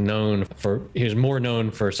who's more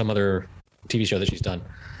known for some other TV show that she's done,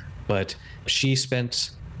 but she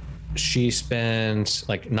spent 9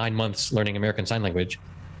 months learning American Sign Language,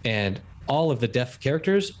 and all of the deaf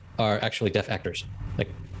characters are actually deaf actors.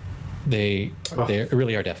 They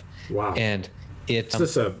really are deaf. Wow. And it's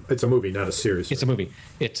a movie, not a series. It's a movie.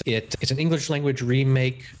 It's an English language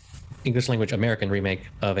American remake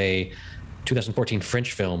of a 2014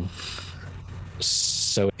 French film.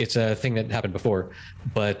 So it's a thing that happened before,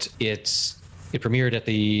 but it premiered at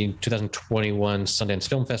the 2021 Sundance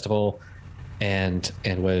Film Festival and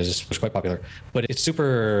was quite popular. But it's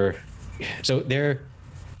super. So they're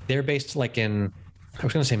based in, I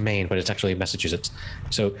was going to say Maine, but it's actually Massachusetts.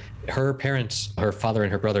 So her parents, her father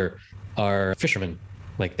and her brother, are fishermen.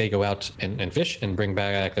 They go out and fish and bring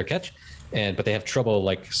back their catch, but they have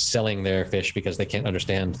trouble selling their fish because they can't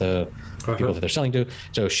understand the people that they're selling to.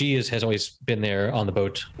 So she has always been there on the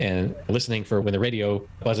boat and listening for when the radio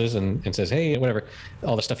buzzes and says, "Hey," whatever,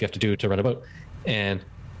 all the stuff you have to do to run a boat. And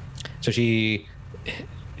so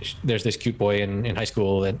there's this cute boy in high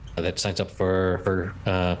school that signs up for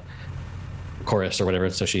chorus or whatever.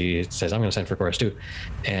 So she says, "I'm going to sign for chorus too."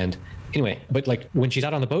 And anyway, but when she's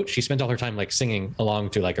out on the boat, she spends all her time singing along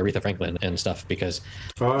to Aretha Franklin and stuff because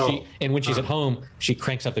when she's at home, she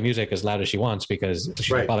cranks up the music as loud as she wants because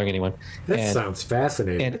she's not bothering anyone. That sounds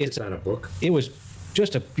fascinating. And it's not a book. It was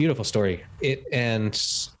just a beautiful story. And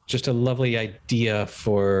just a lovely idea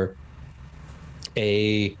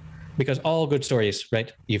because all good stories,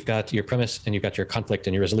 right? You've got your premise and you've got your conflict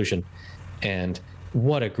and your resolution. And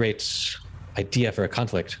what a great idea for a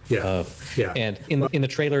conflict. Yeah. And in the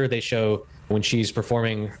trailer, they show when she's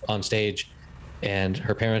performing on stage and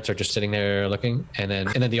her parents are just sitting there looking, and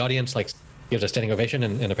then the audience gives a standing ovation,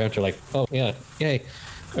 and the parents are like, "Oh yeah, yay."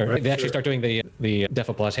 Or they actually start doing the deaf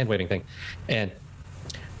applause hand waving thing. And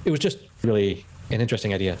it was just really an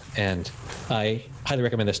interesting idea, and I highly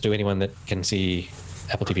recommend this to anyone that can see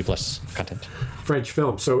Apple TV Plus content. French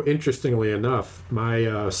film. So interestingly enough,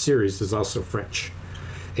 my series is also French.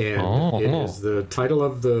 And it is the title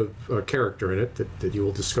of the character in it that you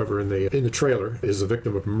will discover in the trailer is a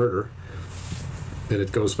victim of murder, and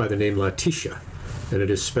it goes by the name Letitia, and it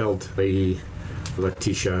is spelled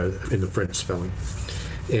Letitia in the French spelling.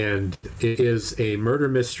 And it is a murder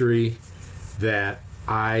mystery that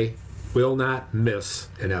I will not miss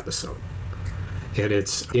an episode. and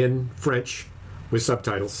it's in French with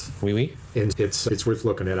subtitles, Oui, oui. and it's worth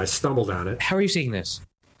looking at. I stumbled on it. How are you seeing this?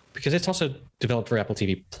 Because it's also developed for Apple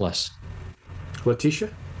TV Plus. Letitia?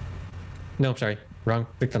 No, sorry. Wrong.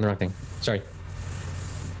 Clicked on the wrong thing. Sorry.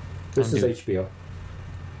 This is Undo. HBO.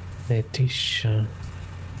 Letitia.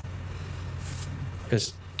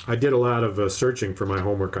 Because I did a lot of searching for my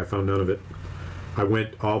homework. I found none of it. I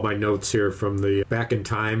went all my notes here from the Back in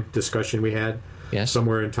Time discussion we had. yes,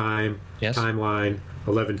 Somewhere in Time, Yes. Timeline,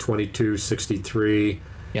 11/22/63,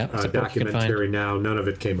 yeah, it's a book you can find. documentary now. None of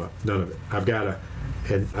it came up. None of it. I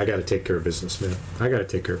got to take care of business, man. I got to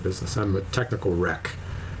take care of business. I'm a technical wreck,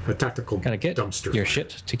 a technical Gotta get dumpster. your shit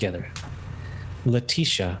together.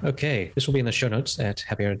 Letitia. Okay, this will be in the show notes at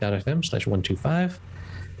happyhour.fm/125.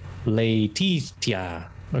 Letitia.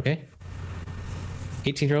 Okay.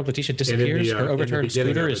 18-year-old Letitia disappears. in Her the overturned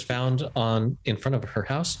beginning scooter of is it- found in front of her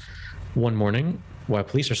house one morning. While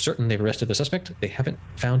police are certain they've arrested the suspect, they haven't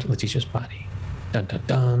found Letitia's body. Dun dun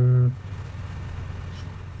dun.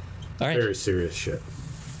 All right. Very serious shit.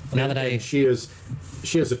 Now And- that and she is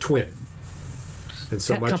a twin, and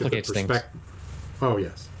so That much of the complicates things. perspective. Oh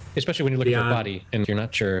yes, especially when you look at her Beyond- body and you're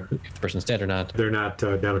not sure if the person's dead or not. they're not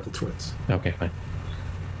identical twins. Okay, fine.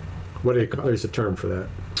 What do you call? There's a term for that.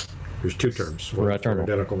 There's two terms. One for Fraternal.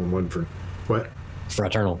 identical and one for what?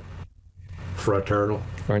 Fraternal, Fraternal,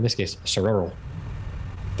 or in this case, sororal.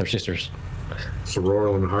 They're sisters.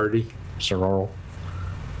 sororal, and hardy. Sororal.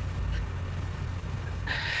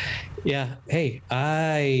 Yeah. Hey,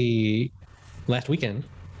 last weekend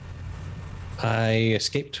I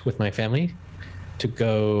escaped with my family to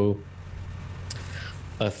go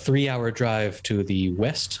a 3-hour drive to the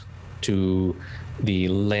west to the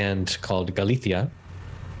land called Galicia.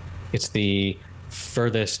 It's the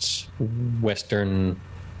furthest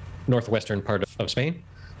northwestern part of Spain.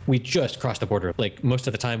 We just crossed the border. Like most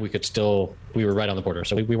of the time we were right on the border.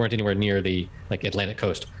 So we weren't anywhere near the Atlantic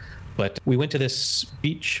coast. But we went to this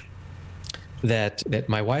beach that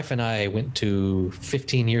my wife and I went to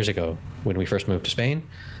 15 years ago when we first moved to Spain.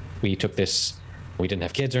 We didn't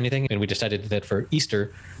have kids or anything, and we decided that for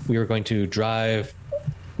Easter we were going to drive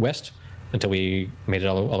west until we made it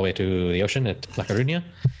all the way to the ocean at La Coruña.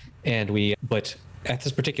 But at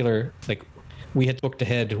this particular, we had booked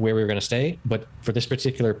ahead where we were going to stay, but for this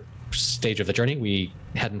particular stage of the journey, we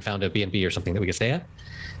hadn't found a B&B or something that we could stay at,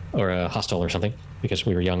 or a hostel or something, because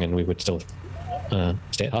we were young and we would still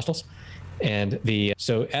stay at hostels. And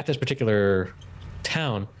so at this particular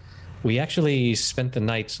town, we actually spent the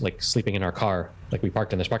night sleeping in our car. We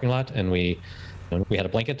parked in this parking lot, and we had a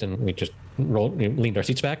blanket, and we just leaned our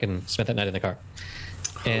seats back and spent that night in the car.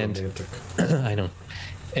 And Romantic. I know.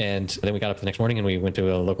 And then we got up the next morning and we went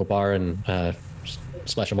to a local bar and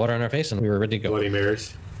splashed some water on our face, and we were ready to go. Bloody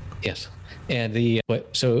Marys. Yes. And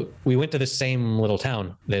so we went to the same little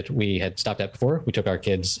town that we had stopped at before. We took our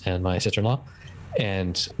kids and my sister-in-law,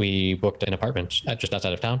 and we booked an apartment just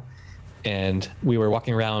outside of town. And we were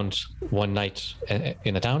walking around one night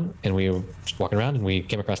in the town, and we were just walking around, and we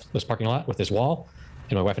came across this parking lot with this wall.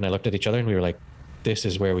 And my wife and I looked at each other, and we were like, "This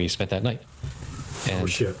is where we spent that night." And, Oh,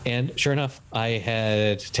 shit. And sure enough, I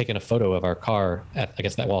had taken a photo of our car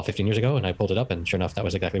against that wall 15 years ago, and I pulled it up, and sure enough, that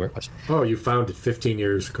was exactly where it was. Oh, you found it 15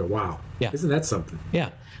 years ago. Wow. Yeah. Isn't that something? Yeah,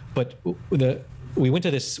 but we went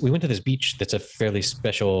to this beach that's a fairly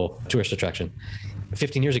special tourist attraction.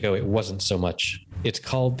 15 years ago, it wasn't so much. It's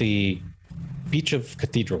called the Beach of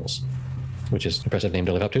Cathedrals, which is an impressive name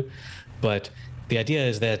to live up to. But the idea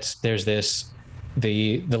is that there's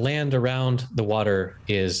the land around the water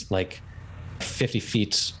is 50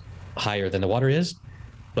 feet higher than the water is,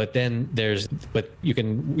 but then you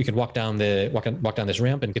can walk down this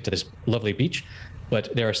ramp and get to this lovely beach,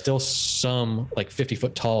 but there are still some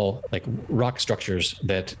 50-foot tall rock structures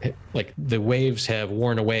that the waves have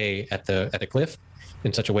worn away at the cliff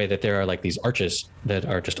in such a way that there are these arches that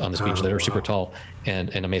are just on this beach that are super tall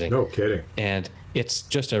and amazing. No kidding. And it's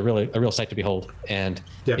just a real sight to behold. And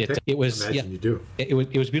Yeah, it was imagine you do. It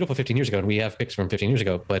was beautiful 15 years ago, and we have pics from 15 years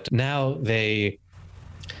ago. But now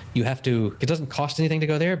you have to. It doesn't cost anything to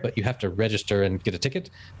go there, but you have to register and get a ticket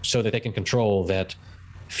so that they can control that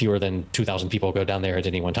fewer than 2,000 people go down there at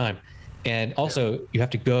any one time. And also, you have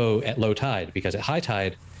to go at low tide, because at high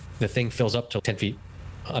tide, the thing fills up to 10 feet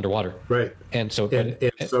underwater. Right. And so, And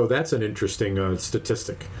so that's an interesting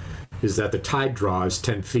statistic, is that the tide draw is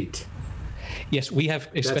 10 feet. yes, we have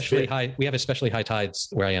especially high tides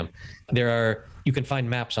where I am. You can find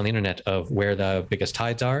maps on the internet of where the biggest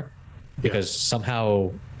tides are, because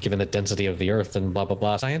somehow, given the density of the Earth and blah blah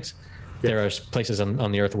blah science, there are places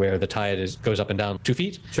on the Earth where the tide goes up and down 2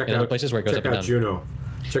 feet, and other places where it goes up and down. Juno.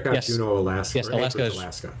 Check out Yes. Juneau, Alaska. Yes, or Alaska Anchorage, is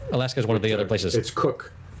Alaska. Alaska is one of the other places. It's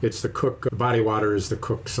Cook. It's the Cook body water is the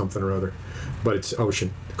Cook something or other, but it's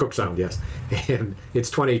ocean. Cook Sound, yes, and it's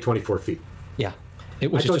 24 feet. Yeah, I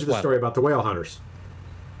which is told just you the wild. story about the whale hunters.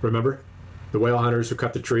 Remember, the whale hunters who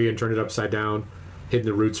cut the tree and turned it upside down, hidden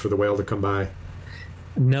the roots for the whale to come by.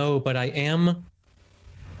 No, but I am I told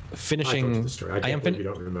you finishing. the story. I can't believe you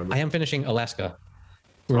don't remember. I am finishing Alaska,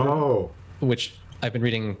 Oh, which I've been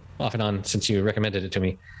reading off and on since you recommended it to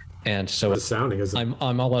me, and so it's sounding, isn't it?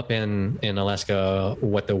 I'm all up in Alaska,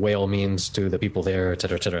 what the whale means to the people there, et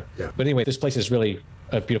cetera, et cetera. Yeah. But anyway, this place is really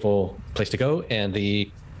a beautiful place to go, and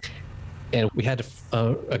we had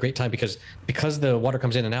a great time because the water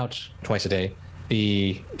comes in and out twice a day.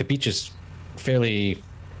 The beach is fairly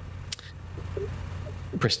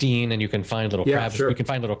pristine, and you can find little crabs. Sure. You can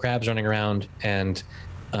find little crabs running around and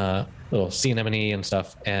little sea anemone and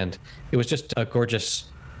stuff. And it was just a gorgeous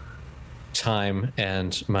time,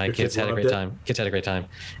 and my Your kids kids had a loved great it? time. Kids had a great time.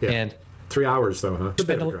 Yeah. And 3 hours though, huh?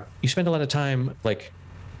 you spend a lot of time like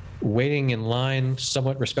waiting in line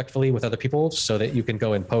somewhat respectfully with other people so that you can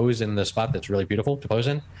go and pose in the spot that's really beautiful to pose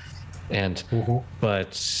in. And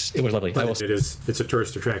but it was lovely. I will, But it's a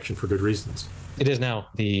tourist attraction for good reasons. it is now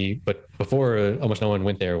but before almost no one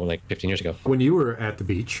went there like 15 years ago. When you were at the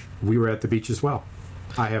beach, we were at the beach as well.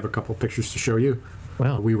 I have a couple pictures to show you.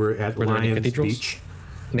 Wow. We were at Were there any Lions cathedrals? Beach.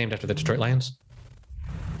 Named after the Detroit Lions.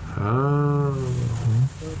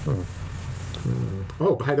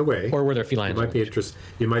 Oh, by the way, Or were there felines?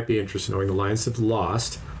 you might be interested knowing the Lions have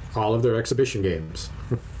lost all of their exhibition games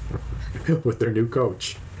with their new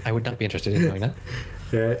coach. I would not be interested in knowing that.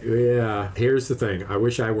 Yeah, here's the thing. I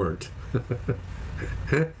wish I weren't.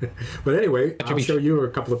 But anyway, I'll beach. show you a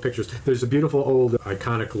couple of pictures. There's a beautiful old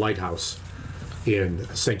iconic lighthouse in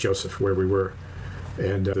St. Joseph where we were.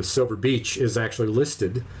 And the Silver Beach is actually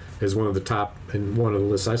listed as one of the top, in one of the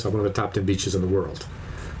lists I saw, one of the top 10 beaches in the world.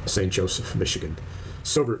 St. Joseph, Michigan.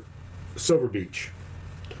 Silver Beach.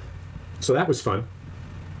 So that was fun.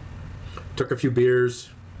 Took a few beers,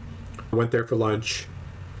 went there for lunch,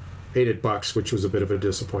 ate at Bucks, which was a bit of a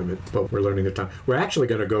disappointment, but we're learning the time. We're actually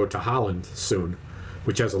going to go to Holland soon,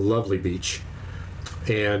 which has a lovely beach,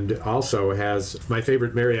 and also has my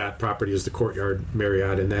favorite Marriott property is the Courtyard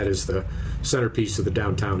Marriott, and that is the centerpiece of the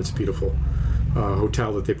downtown. It's a beautiful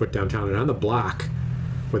hotel that they put downtown, and on the block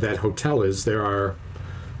where that hotel is, there are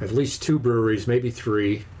at least 2 breweries, maybe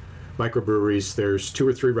 3 microbreweries. There's 2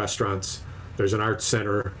 or 3 restaurants. There's an art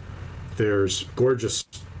center. There's gorgeous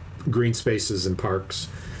green spaces and parks,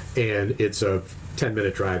 and it's a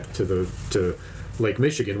 10-minute drive to Lake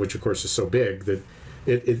Michigan, which of course is so big that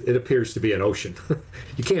it appears to be an ocean.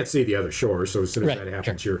 You can't see the other shore, so as soon as Right, that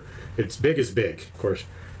happens, it's big as big. Of course,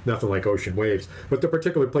 nothing like ocean waves. But the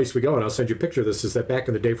particular place we go, and I'll send you a picture of this, is that back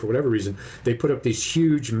in the day, for whatever reason, they put up these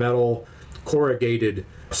huge metal corrugated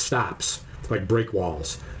stops, like break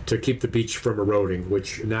walls, to keep the beach from eroding,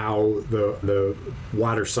 which now the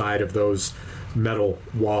water side of those metal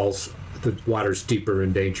walls, the water's deeper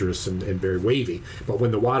and dangerous and very wavy. But when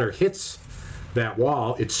the water hits that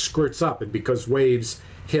wall, it squirts up, and because waves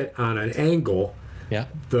hit on an angle, Yeah.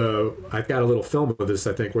 I've got a little film of this,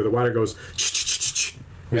 I think, where the water goes. It's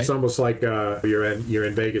Right. almost like you're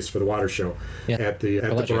in Vegas for the water show at the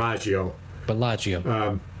Bellagio.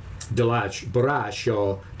 Bellagio.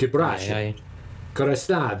 Bellagio di Braccio. Aye,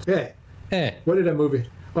 Corestad. Hey, Hey, what did that movie?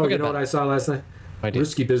 Oh, Look you at know what that. I saw last night? I did.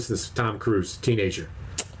 Risky Business. Tom Cruise, teenager,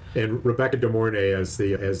 and Rebecca De Mornay as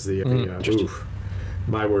the interesting. oof,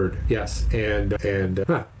 my word, yes, and don't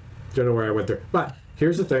know where I went there, but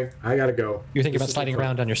here's the thing, I gotta go. you're thinking This about is sliding fun.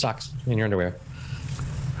 around on your socks in your underwear.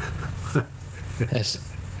 Yes.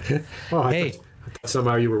 Oh, I Hey. thought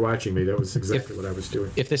somehow you were watching me. That was exactly what I was doing.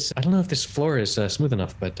 If this, I don't know if this floor is smooth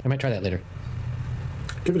enough, but I might try that later.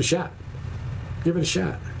 Give it a shot. Give it a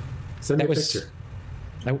shot. Send me That a was- picture.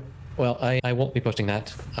 I won't be posting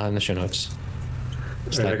that on the show notes. All right,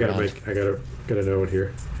 I Slide around. gotta know it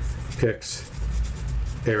here. Hicks,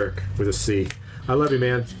 Eric with a C. I love you,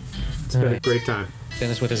 man. It's been a right. great time.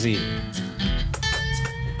 Dennis with a Z.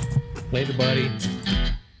 Later, buddy.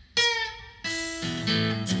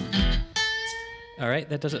 All right,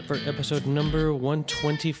 that does it for episode number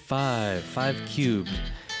 125, 5 cubed.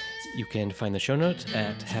 You can find the show notes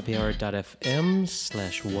at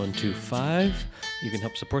happyhour.fm/125. You can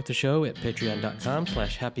help support the show at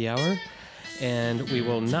patreon.com/happyhour. And we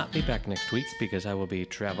will not be back next week because I will be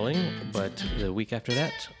traveling, but the week after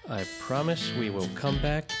that, I promise we will come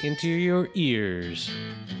back into your ears.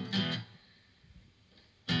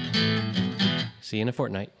 See you in a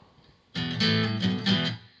fortnight.